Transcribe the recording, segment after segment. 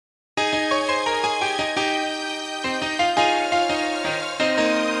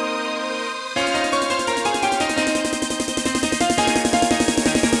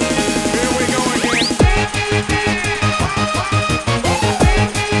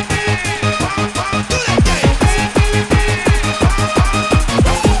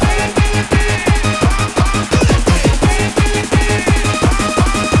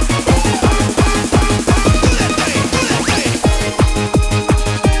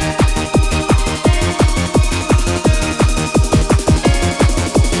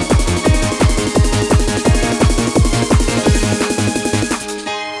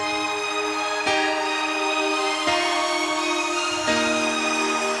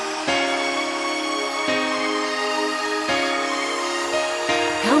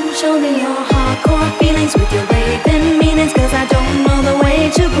show me your hardcore feelings with your raving meanings, 'cause I don't know the way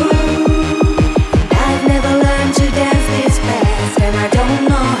to groove. I've never learned to dance this fast, and I don't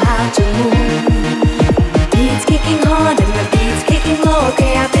know how to move. Beats kicking hard and the beats kicking low.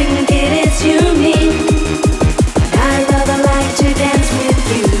 Okay, I think it is unique. I'd rather like to dance with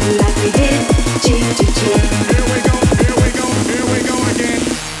you like we did cheek to cheek. Here we go, here we go, here we go again.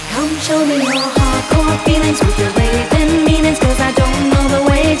 Come show me your hardcore feelings with your raving meanings, 'cause I don't know the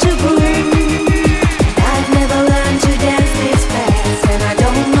way to groove. I've never learned to dance this fast, and I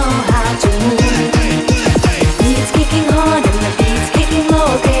don't know how to move. Beats kicking hard and the beats kicking low.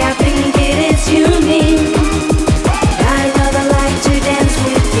 Okay, I think it is unique. I'd rather like to dance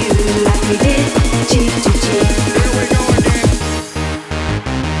with you like we did cheek to cheek. Here we go again.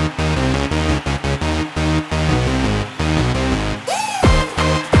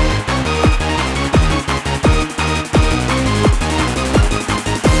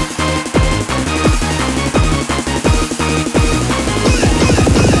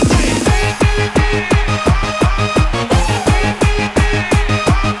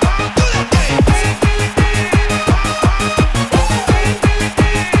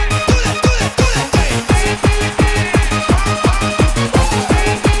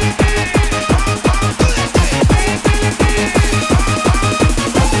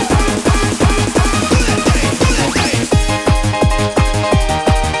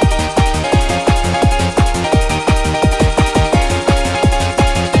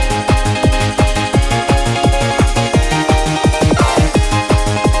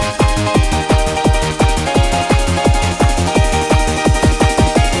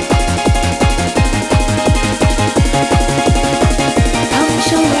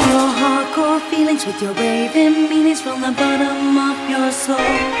 With your raving meanings from the bottom of your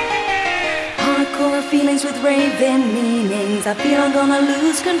soul. Hardcore feelings with raving meanings. I feel I'm gonna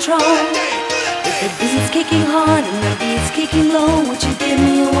lose control. With the beats kicking hard and the beats kicking low, would you give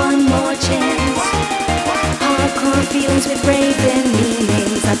me one more chance? Hardcore feelings with raving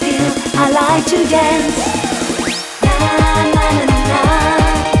meanings. I feel I like to dance.